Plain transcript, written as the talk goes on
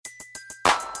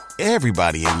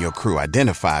Everybody in your crew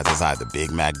identifies as either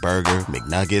Big Mac Burger,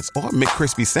 McNuggets, or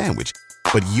McCrispy Sandwich.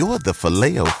 But you're the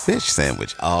Filet-O-Fish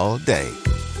Sandwich all day.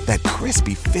 That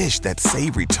crispy fish, that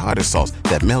savory tartar sauce,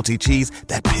 that melty cheese,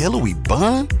 that pillowy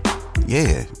bun.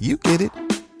 Yeah, you get it.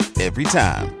 Every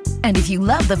time. And if you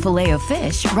love the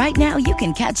Filet-O-Fish, right now you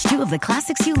can catch two of the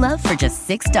classics you love for just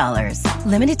 $6.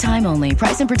 Limited time only.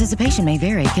 Price and participation may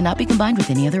vary. Cannot be combined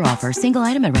with any other offer. Single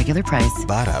item at regular price.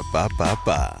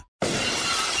 Ba-da-ba-ba-ba.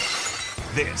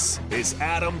 This is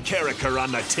Adam Carriker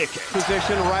on the ticket.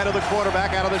 Position right of the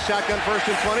quarterback, out of the shotgun, 1st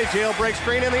and 20. Jailbreak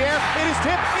screen in the air. It is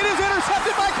tipped. It is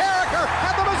intercepted by Carriker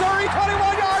at the Missouri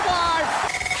 21-yard line.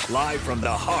 Live from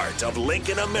the heart of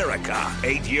Lincoln, America,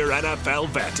 8-year NFL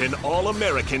vet and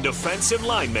All-American defensive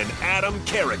lineman Adam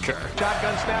Carriker.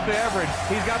 Shotgun snap to Everett.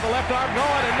 He's got the left arm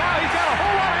going, and now he's got a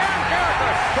whole lot of Adam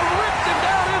Carriker who rips him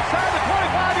down inside the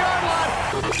 25-yard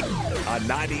line. On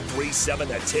 93.7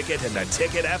 The Ticket and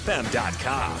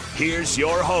theticketfm.com. Here's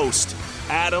your host,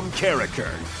 Adam Carriker.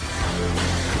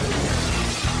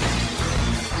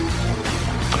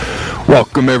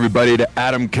 Welcome, everybody, to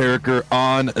Adam Carriker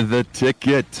on The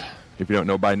Ticket. If you don't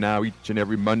know by now, each and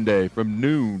every Monday from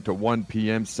noon to 1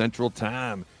 p.m. Central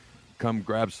Time, come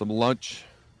grab some lunch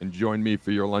and join me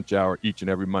for your lunch hour each and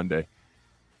every Monday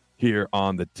here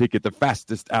on The Ticket. The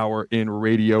fastest hour in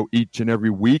radio each and every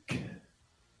week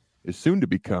is soon to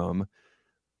become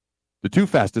the 2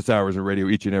 fastest hours in radio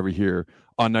each and every here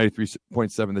on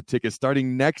 93.7 The Ticket.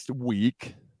 Starting next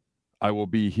week, I will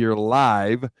be here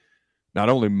live, not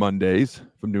only Mondays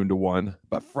from noon to 1,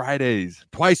 but Fridays,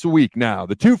 twice a week now.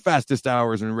 The 2 fastest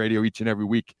hours in radio each and every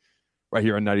week right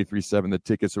here on 93.7 The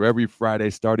Ticket. So every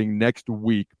Friday starting next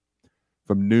week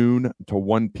from noon to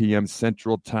 1 p.m.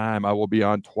 Central Time, I will be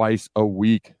on twice a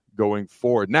week going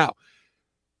forward. Now,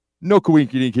 no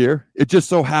coincidence here. It just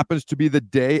so happens to be the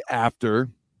day after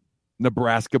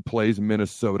Nebraska plays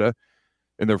Minnesota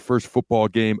in their first football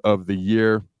game of the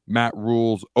year. Matt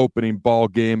Rule's opening ball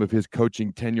game of his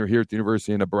coaching tenure here at the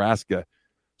University of Nebraska.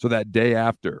 So that day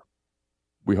after,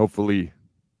 we hopefully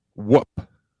whoop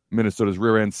Minnesota's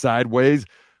rear end sideways.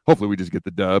 Hopefully we just get the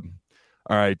dub.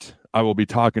 All right. I will be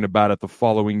talking about it the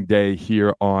following day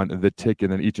here on The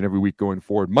Ticket, and each and every week going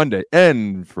forward, Monday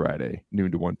and Friday,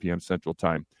 noon to 1 p.m. Central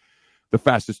Time. The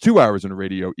fastest 2 hours in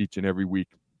radio each and every week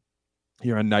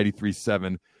here on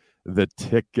 93.7 The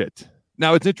Ticket.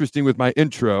 Now, it's interesting with my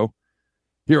intro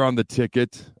here on The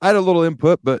Ticket. I had a little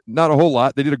input, but not a whole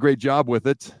lot. They did a great job with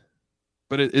it.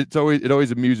 But it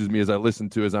always amuses me as I listen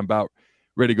to, as I'm about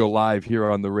ready to go live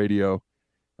here on the radio,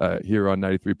 here on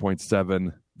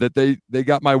 93.7, that they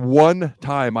got my one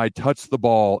time I touched the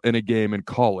ball in a game in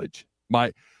college.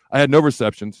 I had no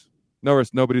receptions.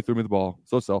 Nobody threw me the ball.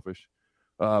 So selfish.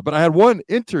 But I had one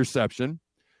interception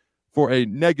for a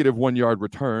negative 1 yard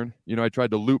return. You know, I tried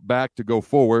to loop back to go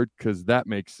forward because that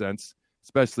makes sense,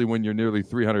 especially when you're nearly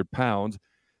 300 pounds.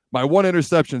 My one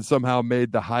interception somehow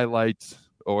made the highlights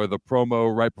or the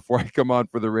promo right before I come on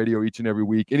for the radio each and every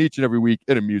week. And each and every week,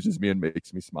 it amuses me and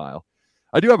makes me smile.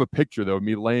 I do have a picture, though, of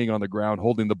me laying on the ground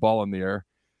holding the ball in the air,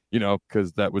 you know,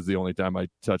 because that was the only time I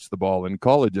touched the ball in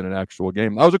college in an actual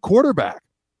game. I was a quarterback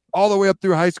all the way up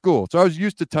through high school. So I was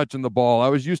used to touching the ball. I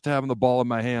was used to having the ball in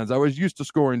my hands. I was used to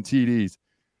scoring TDs.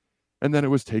 And then it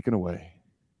was taken away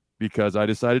because I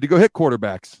decided to go hit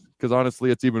quarterbacks, because honestly,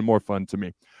 it's even more fun to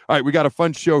me. All right, we got a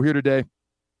fun show here today. A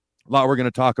lot we're going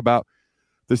to talk about.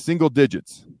 The single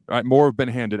digits. All right, more have been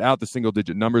handed out. The single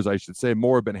digit numbers, I should say,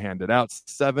 more have been handed out.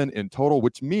 7 in total,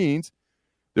 which means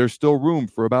there's still room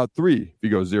for about 3. If you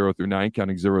go 0 through 9,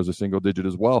 counting 0 as a single digit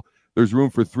as well, there's room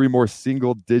for 3 more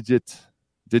single digit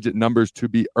numbers to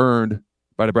be earned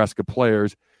by Nebraska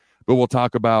players. But we'll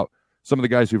talk about some of the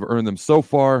guys who've earned them so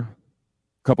far, a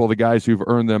couple of the guys who've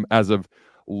earned them as of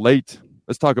late.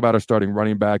 Let's talk about our starting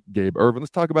running back, Gabe Ervin.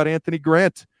 Let's talk about Anthony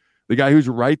Grant, the guy who's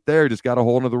right there, just got a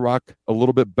hold of the rock a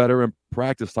little bit better in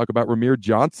practice. Talk about Ramir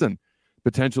Johnson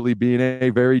potentially being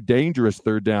a very dangerous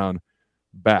third down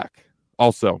back.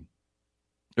 Also,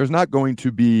 there's not going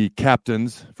to be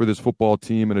captains for this football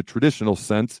team in a traditional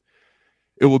sense.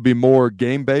 It will be more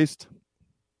game-based.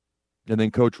 And then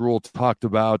Coach Rule talked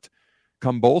about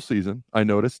come bowl season. I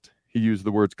noticed he used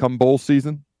the words come bowl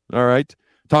season. All right.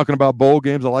 Talking about bowl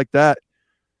games, I like that.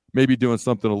 Maybe doing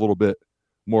something a little bit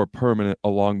more permanent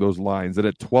along those lines. And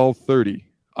at 12:30,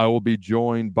 I will be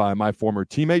joined by my former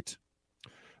teammate,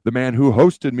 the man who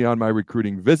hosted me on my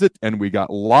recruiting visit, and we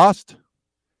got lost.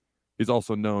 He's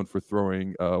also known for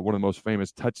throwing one of the most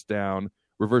famous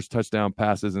reverse touchdown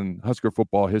passes in Husker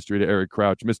football history to Eric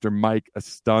Crouch, Mr. Mike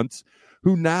Stunts,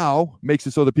 who now makes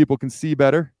it so that people can see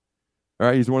better. All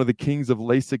right, he's one of the kings of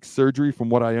LASIK surgery, from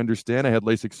what I understand. I had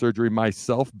LASIK surgery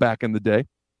myself back in the day. It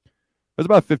was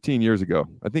about 15 years ago.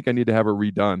 I think I need to have it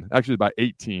redone. Actually, about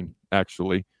 18,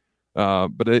 actually.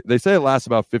 But they say it lasts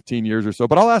about 15 years or so.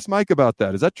 But I'll ask Mike about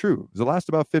that. Is that true? Does it last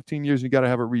about 15 years and you got to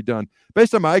have it redone?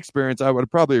 Based on my experience, I would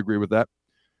probably agree with that.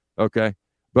 Okay.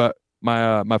 But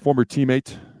my former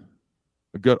teammate,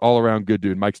 a good all-around good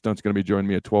dude, Mike Stunt's going to be joining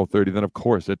me at 12:30. Then, of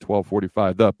course, at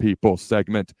 12:45, the People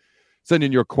segment. Send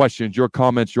in your questions, your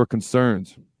comments, your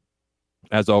concerns.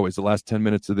 As always, the last 10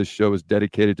 minutes of this show is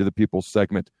dedicated to the People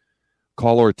segment.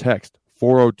 Call or text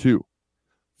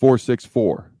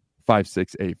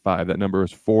 402-464-5685. That number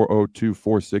is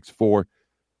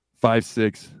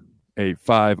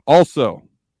 402-464-5685. Also,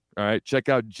 all right, check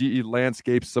out GE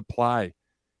Landscape Supply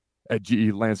at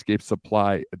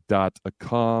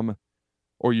gelandscapesupply.com,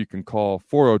 or you can call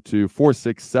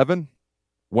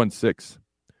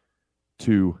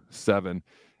 402-467-1627.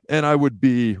 And I would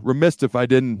be remiss if I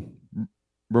didn't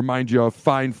remind you of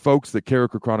fine folks that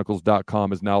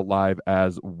characterchronicles.com is now live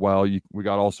as well. We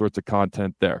got all sorts of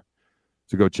content there.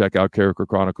 So go check out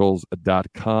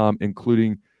characterchronicles.com,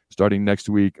 including starting next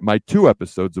week, my 2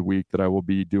 episodes a week that I will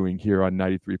be doing here on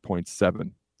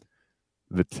 93.7,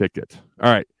 The Ticket.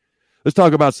 All right, let's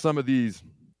talk about some of these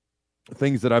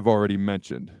things that I've already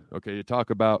mentioned. Okay, you talk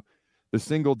about the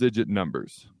single-digit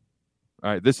numbers. All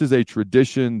right, this is a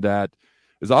tradition that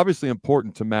is obviously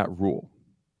important to Matt Rule.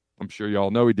 I'm sure you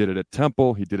all know he did it at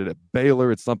Temple. He did it at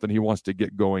Baylor. It's something he wants to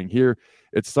get going here.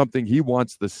 It's something he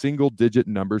wants the single-digit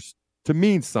numbers to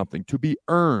mean something, to be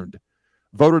earned,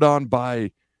 voted on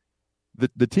by the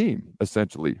team,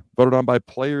 essentially, voted on by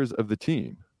players of the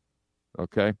team.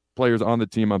 Okay, players on the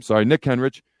team, I'm sorry. Nick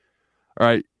Henrich, all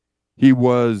right, he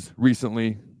was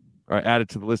recently added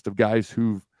to the list of guys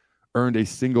who've earned a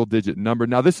single-digit number.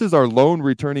 Now, this is our lone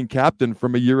returning captain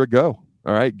from a year ago.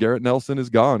 All right, Garrett Nelson is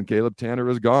gone. Caleb Tanner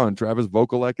is gone. Travis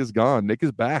Vokalek is gone. Nick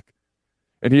is back.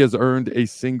 And he has earned a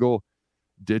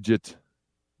single-digit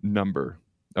number.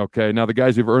 Okay, now the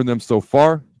guys who've earned them so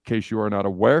far, in case you are not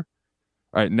aware,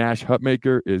 all right, Nash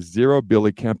Hutmaker is 0.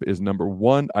 Billy Kemp is number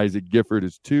 1. Isaac Gifford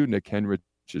is 2. Nick Henrich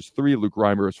is 3. Luke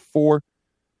Reimer is 4.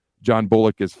 John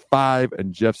Bullock is 5.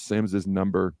 And Jeff Sims is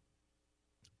number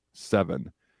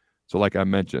 7. So like I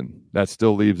mentioned, that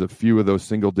still leaves a few of those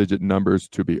single-digit numbers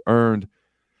to be earned.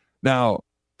 Now,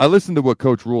 I listened to what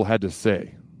Coach Rule had to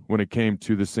say when it came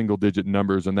to the single-digit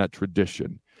numbers and that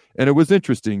tradition. And it was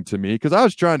interesting to me because I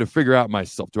was trying to figure out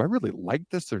myself, do I really like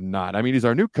this or not? I mean, he's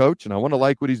our new coach, and I want to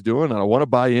like what he's doing, and I want to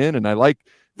buy in, and I like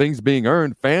things being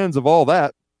earned, fans of all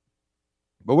that.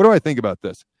 But what do I think about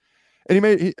this? And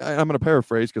I'm going to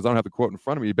paraphrase because I don't have the quote in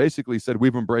front of me. He basically said,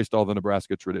 we've embraced all the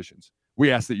Nebraska traditions.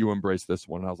 We ask that you embrace this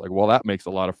one. And I was like, well, that makes a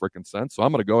lot of freaking sense. So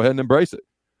I'm going to go ahead and embrace it.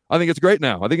 I think it's great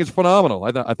now. I think it's phenomenal.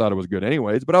 I thought it was good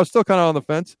anyways, but I was still kind of on the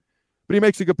fence. But he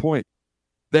makes a good point.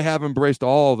 They have embraced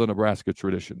all the Nebraska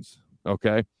traditions,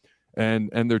 okay? And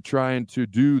they're trying to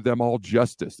do them all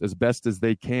justice as best as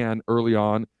they can early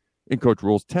on in Coach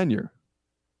Rule's tenure.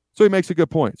 So he makes a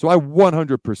good point. So I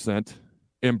 100%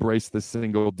 embrace the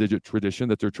single-digit tradition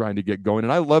that they're trying to get going.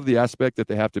 And I love the aspect that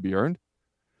they have to be earned,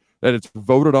 that it's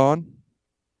voted on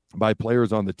by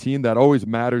players on the team. That always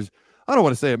matters. I don't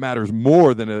want to say it matters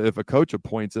more than if a coach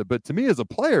appoints it, but to me as a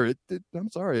player,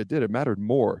 it mattered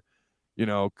more,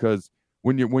 because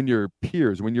when your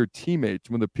peers, when your teammates,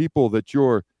 when the people that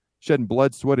you're shedding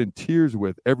blood, sweat, and tears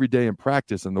with every day in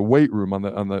practice and the weight room on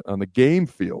the game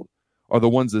field are the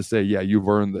ones that say, yeah, you've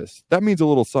earned this. That means a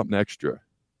little something extra,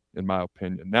 in my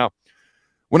opinion. Now,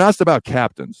 when asked about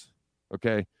captains,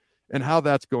 okay, and how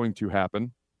that's going to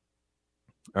happen,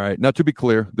 all right, now to be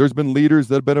clear, there's been leaders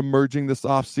that have been emerging this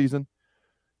offseason.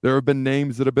 There have been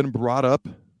names that have been brought up,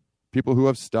 people who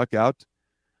have stuck out,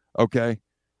 okay?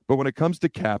 But when it comes to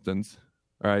captains,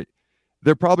 all right,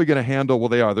 they're probably going to handle,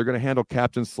 they're going to handle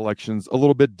captain selections a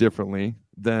little bit differently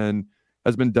than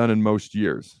has been done in most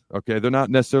years, okay? They're not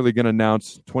necessarily going to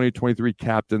announce 2023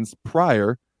 captains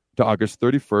prior to August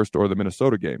 31st or the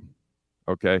Minnesota game,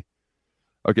 okay?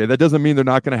 Okay, that doesn't mean they're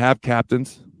not going to have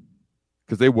captains,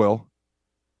 because they will,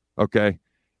 okay?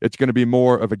 It's going to be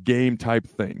more of a game type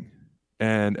thing.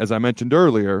 And as I mentioned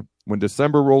earlier, when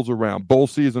December rolls around, bowl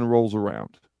season rolls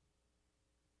around.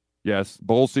 Yes,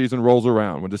 bowl season rolls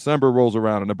around. When December rolls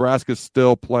around and Nebraska's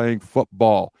still playing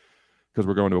football because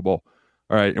we're going to a bowl.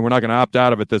 All right, and we're not going to opt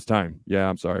out of it this time. Yeah,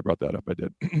 I'm sorry I brought that up. I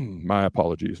did. My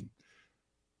apologies.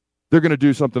 They're going to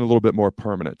do something a little bit more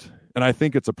permanent. And I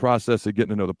think it's a process of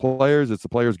getting to know the players. It's the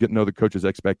players getting to know the coach's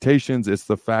expectations. It's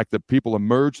the fact that people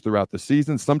emerge throughout the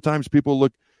season. Sometimes people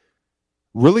look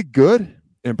really good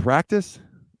in practice,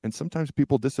 and sometimes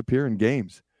people disappear in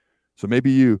games. So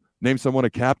maybe you Name someone a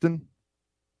captain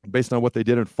based on what they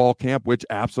did in fall camp, which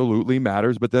absolutely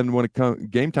matters. But then when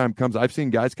game time comes, I've seen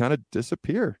guys kind of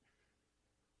disappear.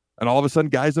 And all of a sudden,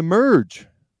 guys emerge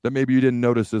that maybe you didn't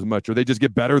notice as much, or they just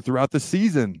get better throughout the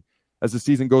season as the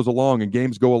season goes along and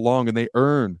games go along, and they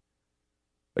earn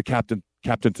a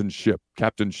captainship. I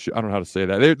don't know how to say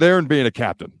that. They earn being a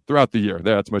captain throughout the year.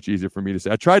 That's much easier for me to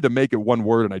say. I tried to make it one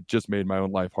word, and I just made my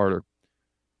own life harder.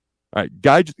 All right,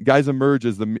 guys emerge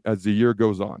as the year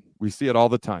goes on. We see it all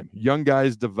the time. Young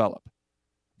guys develop.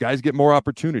 Guys get more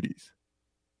opportunities.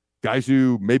 Guys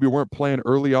who maybe weren't playing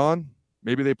early on,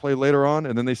 maybe they play later on,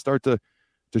 and then they start to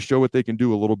show what they can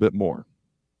do a little bit more.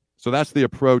 So that's the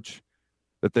approach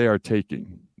that they are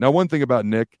taking. Now, one thing about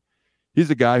Nick, he's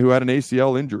a guy who had an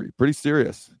ACL injury, pretty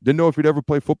serious. Didn't know if he'd ever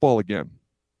play football again,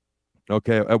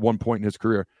 okay, at one point in his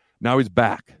career. Now he's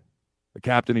back. A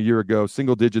captain a year ago,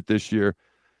 single digit this year.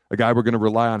 A guy we're going to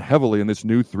rely on heavily in this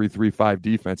new 3-3-5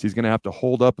 defense. He's going to have to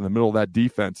hold up in the middle of that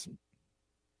defense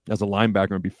as a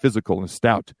linebacker and be physical and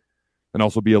stout and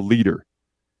also be a leader.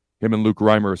 Him and Luke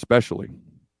Reimer especially.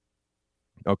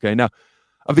 Okay, now,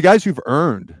 of the guys who've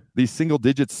earned these single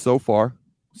digits so far,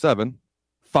 7,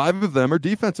 5 of them are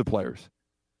defensive players.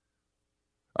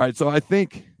 All right, so I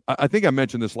think I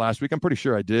mentioned this last week. I'm pretty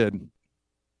sure I did.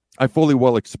 I fully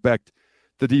well expect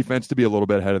the defense to be a little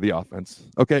bit ahead of the offense.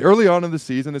 Okay, early on in the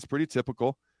season, it's pretty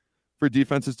typical for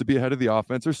defenses to be ahead of the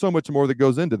offense. There's so much more that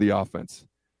goes into the offense.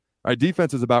 All right,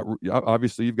 defense is about,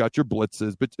 obviously, you've got your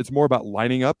blitzes, but it's more about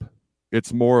lining up.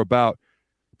 It's more about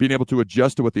being able to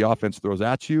adjust to what the offense throws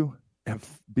at you and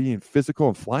being physical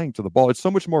and flying to the ball. It's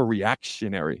so much more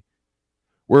reactionary.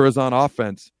 Whereas on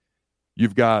offense,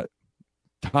 you've got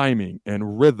timing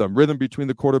and rhythm between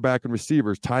the quarterback and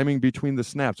receivers, timing between the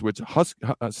snaps, which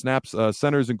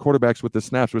centers and quarterbacks with the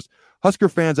snaps, which Husker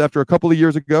fans, after a couple of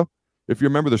years ago, if you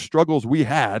remember the struggles we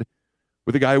had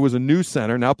with a guy who was a new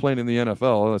center, now playing in the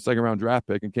NFL, a second-round draft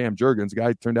pick, and Cam Jurgens, the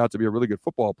guy turned out to be a really good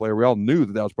football player. We all knew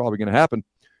that was probably going to happen.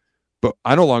 But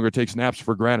I no longer take snaps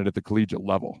for granted at the collegiate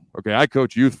level. Okay, I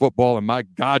coach youth football, and my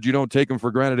God, you don't take them for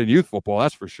granted in youth football,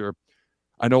 that's for sure.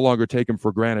 I no longer take them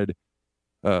for granted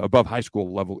above high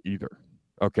school level either.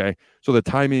 Okay, so the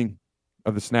timing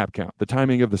of the snap count, the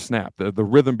timing of the snap, the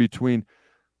rhythm between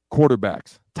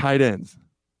quarterbacks, tight ends,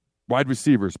 wide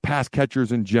receivers, pass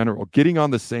catchers in general, getting on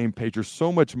the same page. There's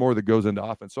so much more that goes into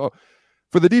offense. So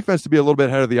for the defense to be a little bit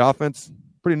ahead of the offense,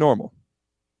 pretty normal.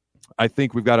 I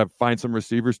think we've got to find some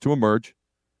receivers to emerge.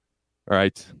 All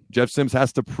right. Jeff Sims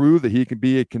has to prove that he can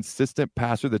be a consistent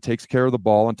passer that takes care of the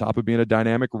ball on top of being a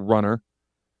dynamic runner.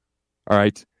 All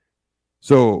right.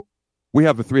 So we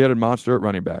have a three-headed monster at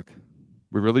running back.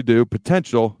 We really do.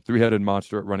 Potential three-headed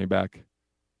monster at running back,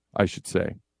 I should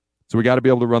say. So we got to be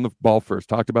able to run the ball first.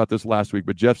 Talked about this last week,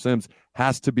 but Jeff Sims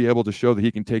has to be able to show that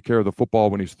he can take care of the football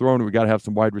when he's thrown. We got to have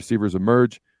some wide receivers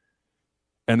emerge.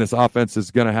 And this offense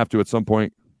is going to have to, at some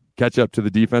point, catch up to the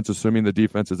defense, assuming the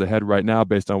defense is ahead right now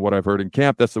based on what I've heard in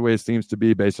camp. That's the way it seems to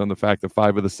be based on the fact that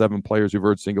 5 of the 7 players who've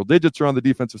heard single digits are on the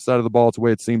defensive side of the ball. It's the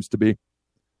way it seems to be.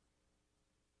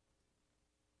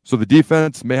 So the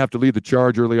defense may have to lead the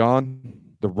charge early on.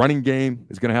 The running game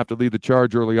is going to have to lead the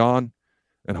charge early on.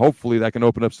 And hopefully that can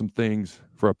open up some things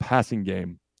for a passing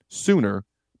game sooner,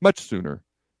 much sooner,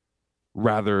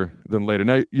 rather than later.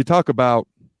 Now, you talk about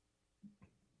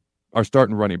our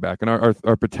starting running back and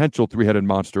our potential three-headed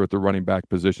monster at the running back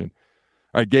position.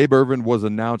 All right, Gabe Ervin was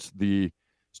announced the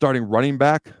starting running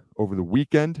back over the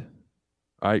weekend,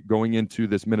 all right, going into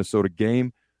this Minnesota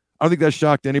game. I don't think that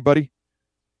shocked anybody.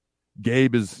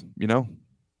 Gabe is,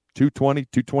 220,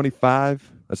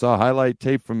 225. I saw a highlight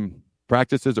tape from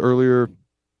practices earlier.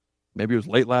 Maybe it was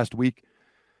late last week.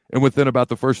 And within about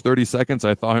the first 30 seconds,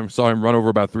 I saw him run over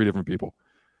about 3 different people.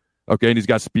 Okay, and he's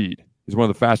got speed. He's one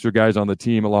of the faster guys on the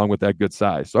team along with that good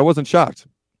size. So I wasn't shocked.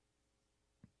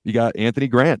 You got Anthony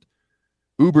Grant,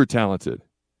 uber talented.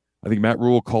 I think Matt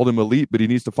Rule called him elite, but he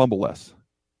needs to fumble less.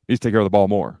 He needs to take care of the ball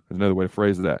more. There's another way to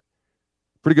phrase that.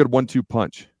 Pretty good 1-2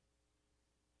 punch.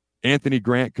 Anthony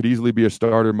Grant could easily be a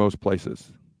starter most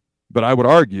places. But I would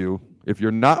argue, if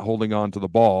you're not holding on to the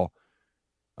ball,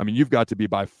 you've got to be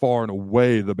by far and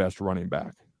away the best running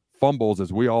back. Fumbles,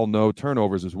 as we all know,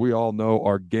 turnovers, as we all know,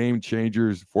 are game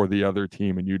changers for the other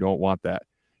team, and you don't want that.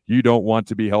 You don't want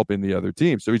to be helping the other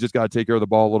team. So he's just got to take care of the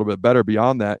ball a little bit better.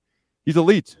 Beyond that, he's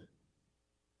elite.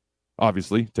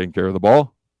 Obviously, taking care of the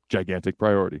ball, gigantic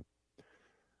priority.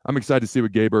 I'm excited to see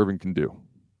what Gabe Ervin can do. All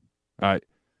right.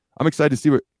 I'm excited to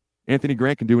see what Anthony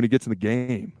Grant can do when he gets in the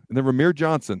game. And then Ramir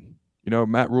Johnson.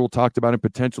 Matt Rule talked about him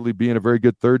potentially being a very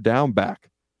good third down back.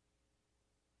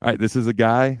 All right, this is a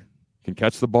guy can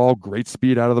catch the ball, great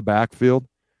speed out of the backfield.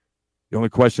 The only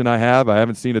question I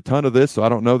haven't seen a ton of this, so I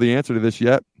don't know the answer to this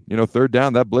yet. Third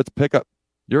down, that blitz pickup.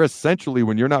 You're essentially,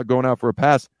 when you're not going out for a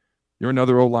pass, you're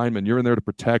another O-lineman. You're in there to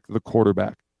protect the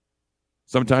quarterback.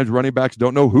 Sometimes running backs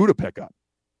don't know who to pick up.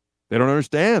 They don't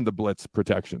understand the blitz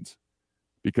protections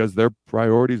because their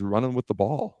priority is running with the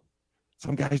ball.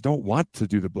 Some guys don't want to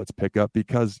do the blitz pickup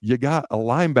because you got a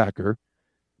linebacker,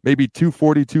 maybe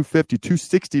 240, 250,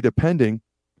 260 depending,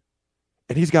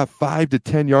 and he's got 5 to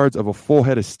 10 yards of a full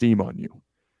head of steam on you.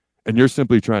 And you're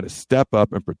simply trying to step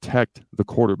up and protect the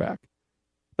quarterback.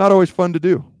 Not always fun to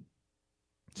do.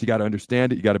 So you got to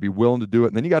understand it. You got to be willing to do it.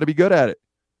 And then you got to be good at it.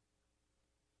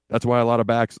 That's why a lot of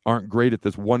backs aren't great at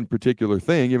this one particular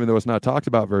thing, even though it's not talked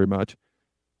about very much,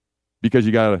 because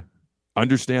you got to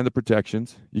understand the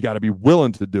protections. You got to be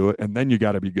willing to do it. And then you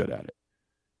got to be good at it.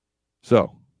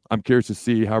 So I'm curious to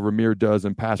see how Rahmir does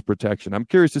in pass protection. I'm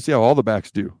curious to see how all the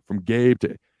backs do, from Gabe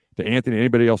to Anthony,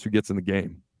 anybody else who gets in the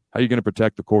game. How are you going to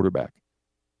protect the quarterback?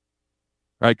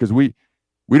 Right? Because we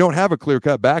don't have a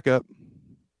clear-cut backup.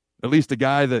 At least a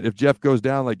guy that if Jeff goes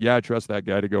down, like, yeah, I trust that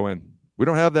guy to go in. We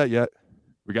don't have that yet.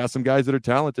 We got some guys that are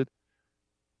talented.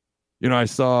 I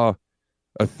saw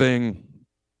a thing.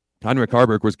 Heinrich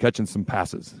Haarberg was catching some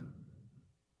passes,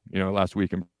 last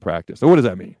week in practice. So what does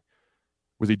that mean?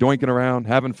 Was he doinking around,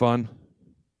 having fun?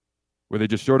 Were they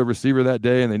just short a receiver that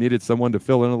day and they needed someone to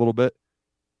fill in a little bit?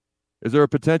 Is there a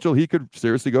potential he could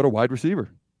seriously go to wide receiver?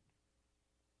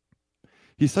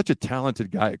 He's such a talented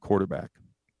guy at quarterback.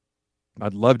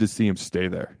 I'd love to see him stay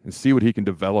there and see what he can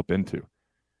develop into.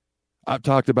 I've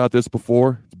talked about this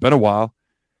before. It's been a while.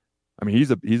 I mean,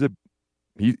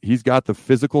 he's got the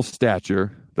physical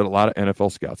stature that a lot of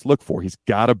NFL scouts look for. He's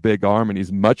got a big arm and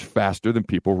he's much faster than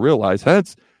people realize.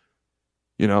 Hence,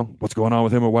 what's going on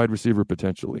with him at wide receiver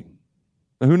potentially.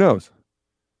 Now, who knows?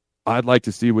 I'd like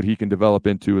to see what he can develop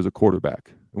into as a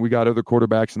quarterback. And we got other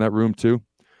quarterbacks in that room too.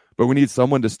 But we need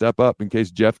someone to step up in case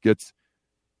Jeff gets,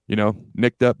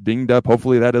 nicked up, dinged up.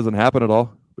 Hopefully that doesn't happen at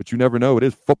all. But you never know. It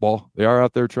is football. They are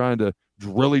out there trying to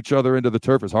drill each other into the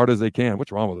turf as hard as they can.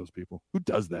 What's wrong with those people? Who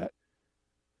does that?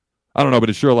 I don't know, but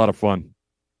it's sure a lot of fun.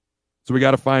 So we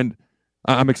got to find –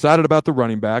 I'm excited about the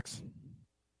running backs.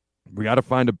 We got to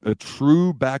find a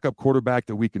true backup quarterback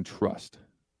that we can trust.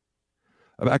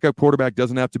 A backup quarterback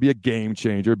doesn't have to be a game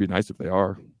changer. It'd be nice if they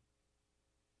are.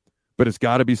 But it's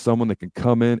got to be someone that can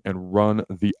come in and run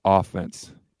the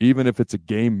offense, even if it's a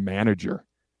game manager.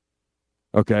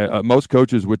 Okay, most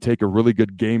coaches would take a really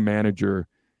good game manager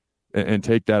and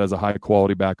take that as a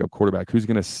high-quality backup quarterback. Who's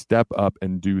going to step up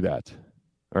and do that?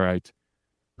 All right?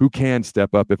 Who can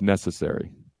step up if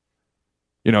necessary?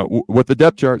 What the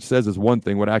depth chart says is one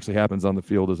thing. What actually happens on the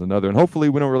field is another. And hopefully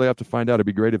we don't really have to find out. It'd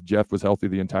be great if Jeff was healthy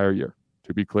the entire year.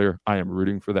 To be clear, I am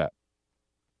rooting for that.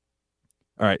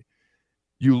 All right.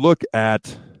 You look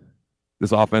at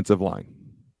this offensive line.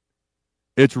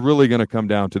 It's really going to come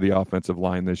down to the offensive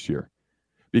line this year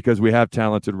because we have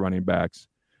talented running backs.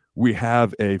 We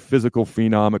have a physical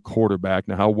phenom at quarterback.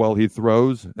 Now, how well he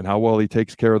throws and how well he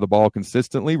takes care of the ball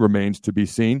consistently remains to be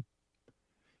seen.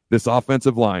 This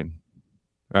offensive line,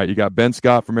 all right, you got Ben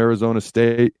Scott from Arizona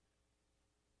State.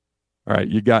 All right,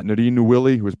 you got Nadine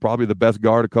Nwili, who was probably the best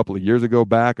guard a couple of years ago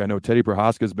back. I know Teddy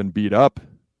Prohaska has been beat up.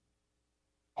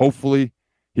 Hopefully,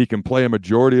 he can play a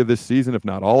majority of this season, if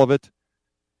not all of it.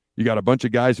 You got a bunch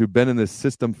of guys who've been in this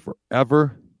system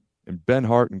forever, and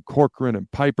Benhart and Corcoran and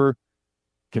Piper.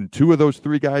 Can 2 of those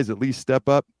 3 guys at least step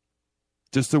up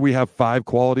just so we have 5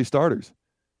 quality starters?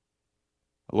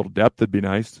 A little depth would be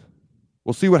nice.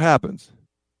 We'll see what happens.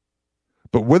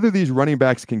 But whether these running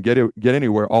backs can get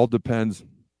anywhere all depends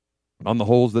on the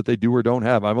holes that they do or don't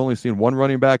have. I've only seen one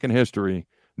running back in history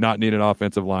not need an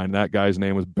offensive line. That guy's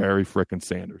name was Barry frickin'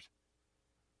 Sanders.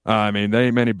 I mean, there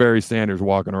ain't many Barry Sanders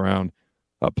walking around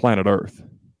planet Earth.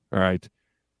 All right.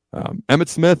 Emmitt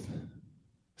Smith,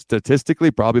 statistically,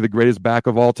 probably the greatest back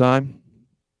of all time.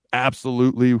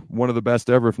 Absolutely one of the best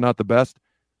ever, if not the best.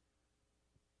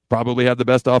 Probably had the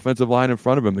best offensive line in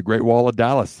front of him, the Great Wall of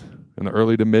Dallas in the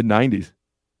early to mid-'90s.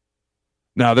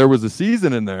 Now, there was a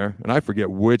season in there, and I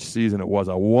forget which season it was.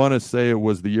 I want to say it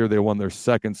was the year they won their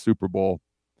second Super Bowl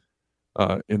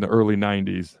in the early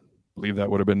 90s. I believe that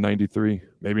would have been 93,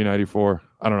 maybe 94.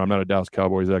 I don't know. I'm not a Dallas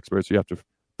Cowboys expert, so you have to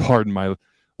pardon my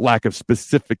lack of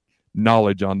specific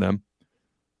knowledge on them.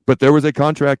 But there was a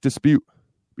contract dispute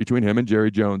between him and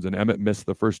Jerry Jones, and Emmitt missed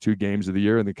the first 2 games of the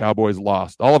year, and the Cowboys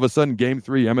lost. All of a sudden, Game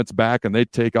 3, Emmitt's back, and they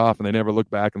take off, and they never look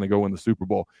back, and they go win the Super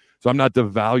Bowl. So I'm not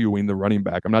devaluing the running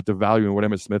back. I'm not devaluing what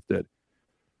Emmitt Smith did.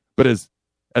 But as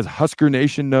Husker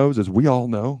Nation knows, as we all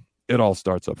know, it all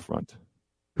starts up front.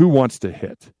 Who wants to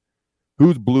hit?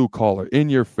 Who's blue collar, in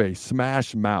your face,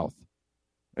 smash mouth,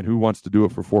 And who wants to do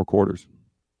it for 4 quarters?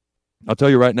 I'll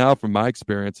tell you right now, from my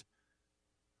experience,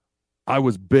 I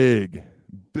was big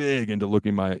into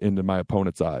looking into my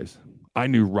opponent's eyes. I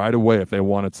knew right away if they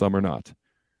wanted some or not.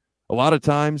 A lot of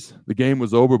times, the game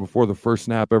was over before the first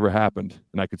snap ever happened,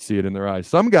 and I could see it in their eyes.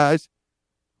 Some guys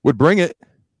would bring it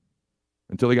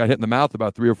until they got hit in the mouth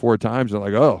about 3 or 4 times, and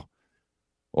they're like, oh,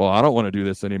 well, I don't want to do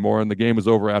this anymore, and the game was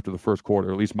over after the first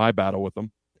quarter, at least my battle with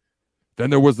them. Then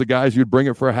there was the guys who'd bring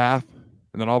it for a half,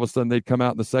 and then all of a sudden they'd come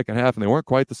out in the second half, and they weren't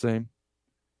quite the same.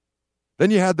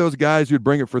 Then you had those guys who'd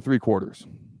bring it for 3 quarters,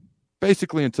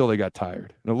 basically until they got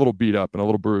tired and a little beat up and a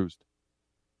little bruised.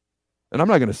 And I'm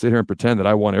not going to sit here and pretend that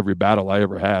I won every battle I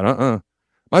ever had.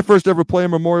 My first ever play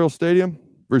in Memorial Stadium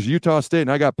versus Utah State,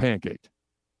 and I got pancaked.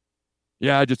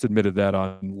 Yeah, I just admitted that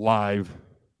on live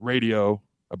radio.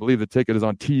 I believe the ticket is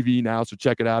on TV now, so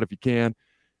check it out if you can.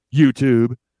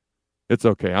 YouTube. It's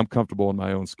okay. I'm comfortable in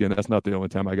my own skin. That's not the only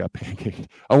time I got pancaked.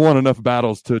 I won enough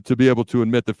battles to be able to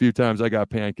admit the few times I got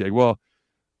pancaked. Well,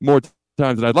 more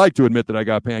times than I'd like to admit that I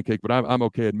got pancaked, but I'm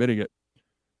okay admitting it.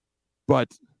 But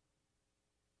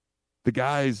the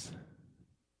guys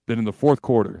that in the fourth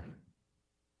quarter,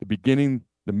 the beginning,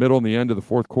 the middle, and the end of the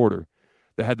fourth quarter,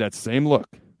 that had that same look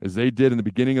as they did in the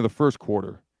beginning of the first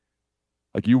quarter,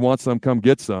 like you want some, come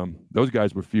get some, those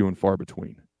guys were few and far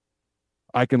between.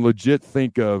 I can legit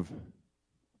think of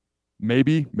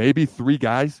maybe 3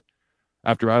 guys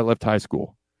after I left high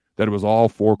school that it was all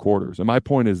 4 quarters. And my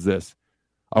point is this.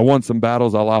 I won some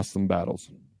battles, I lost some battles.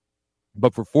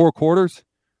 But for 4 quarters,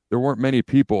 there weren't many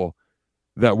people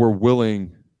that were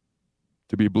willing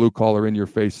to be blue-collar,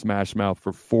 in-your-face, smash mouth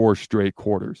for 4 straight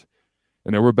quarters.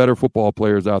 And there were better football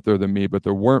players out there than me, but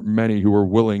there weren't many who were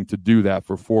willing to do that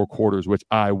for 4 quarters, which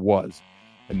I was.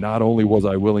 And not only was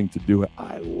I willing to do it,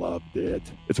 I loved it.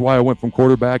 It's why I went from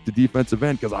quarterback to defensive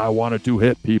end, because I wanted to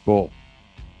hit people.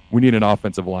 We need an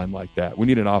offensive line like that. We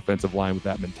need an offensive line with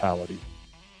that mentality.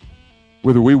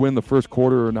 Whether we win the first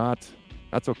quarter or not,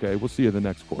 that's okay. We'll see you the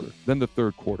next quarter, then the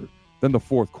third quarter, then the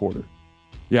fourth quarter.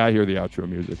 Yeah, I hear the outro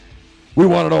music. We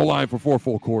want an O-line for 4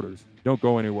 full quarters. Don't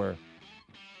go anywhere.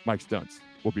 Mike Stunts.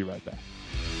 We'll be right back.